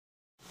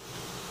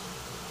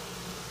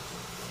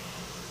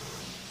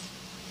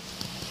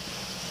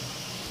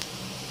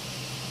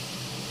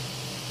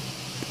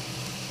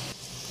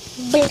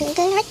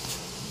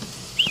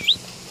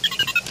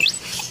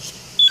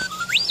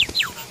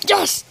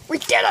Yes, we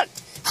did it!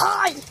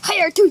 Hi,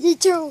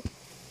 R2D2.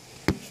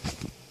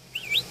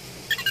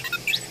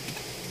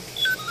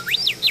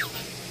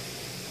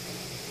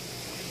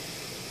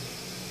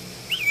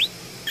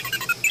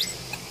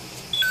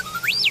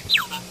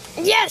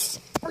 Yes,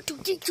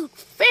 R2D2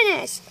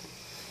 finished.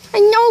 I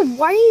know,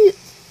 why?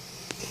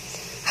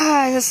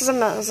 This is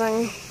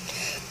amazing.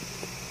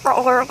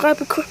 All our lab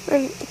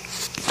equipment.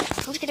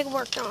 I'm just getting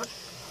worked on.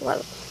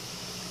 Wait.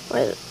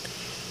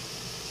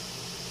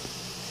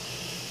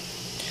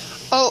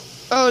 Oh,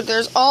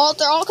 they're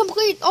all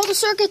complete. All the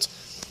circuits.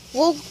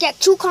 We'll get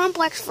too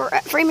complex for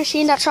every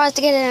machine that tries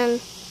to get in,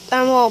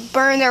 and we'll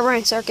burn their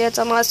brain circuits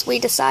unless we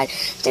decide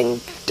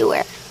to do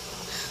it.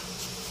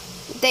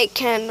 They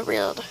can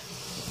read.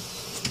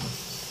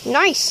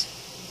 Nice.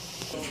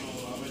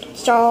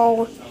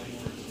 So,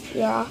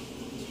 yeah,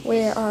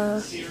 we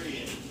are.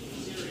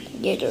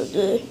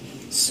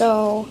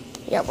 So,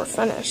 yeah, we're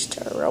finished.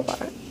 A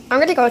robot. I'm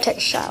gonna go take a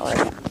shower.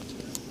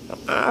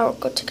 I'll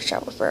go take a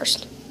shower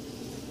first.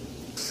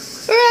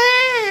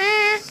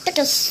 Take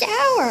a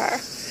shower.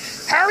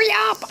 Hurry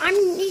up! I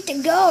need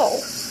to go.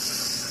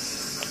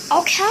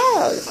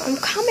 Okay, I'm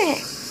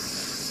coming.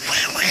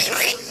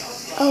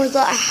 Oh,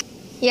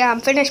 yeah,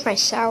 I'm finished my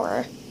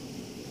shower.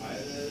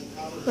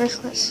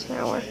 Where's my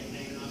shower?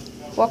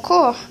 Well,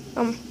 cool.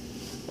 I'm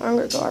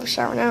gonna go have a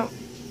shower now.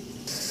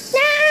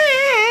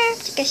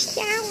 Take a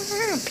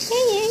shower. I'm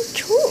playing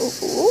too.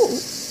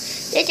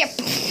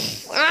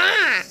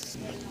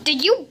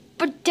 Did you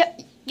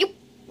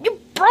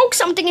broke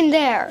something in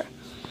there?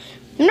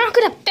 I'm not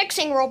good at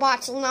fixing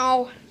robots,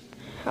 no.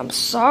 I'm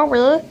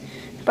sorry,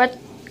 but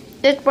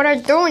that's what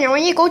I'm doing. I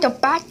want you to go to the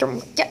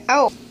bathroom. Get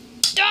out.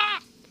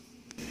 Stop.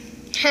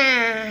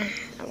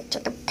 I'm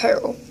taking a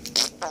poo.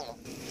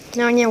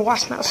 Now I need to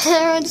wash my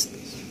hands.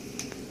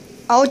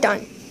 All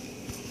done.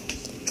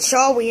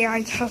 So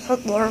weird.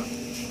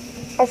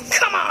 Oh,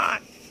 come on.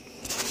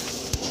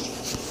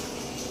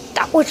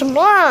 That was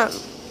wrong.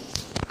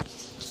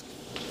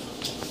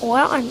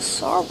 Well, I'm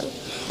sorry.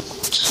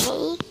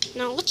 Okay,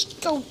 now let's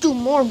go do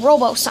more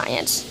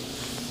robo-science.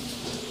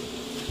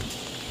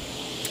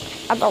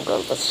 I don't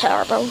know this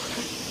terrible.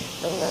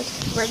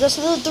 There's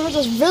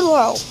this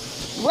video.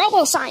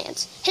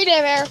 Robo-science. Hey,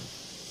 Bear Bear.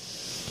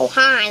 Oh,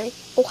 hi.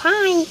 Oh,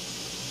 hi.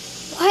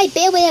 Oh, hi,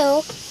 Bear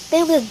Bear.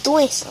 Bear Bear's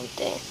doing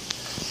something.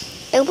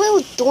 Bear Bear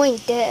was doing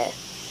this.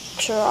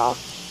 Sure.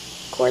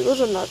 Corey's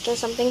not doing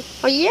something.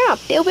 Oh, yeah,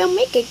 Bear Bear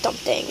making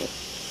something.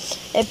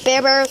 If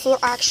Bear Bear is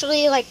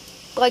actually,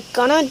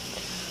 gonna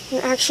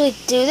actually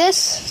do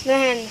this,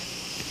 then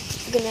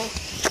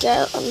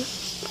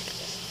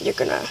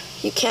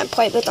you can't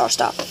play with our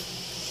stuff.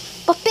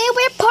 But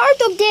we're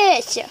part of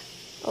this.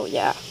 Oh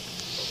yeah.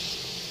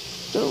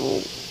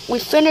 So we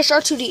finished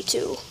our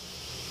 2D2.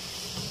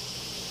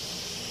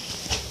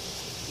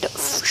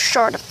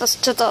 Short of us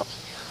to the.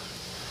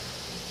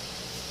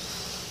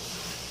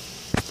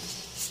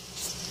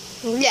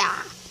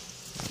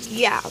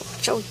 Yeah.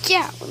 So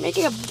yeah, we're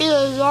making a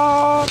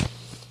video.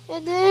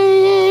 And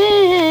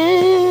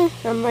then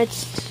I might.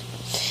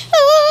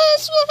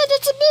 That's what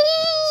it's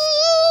about.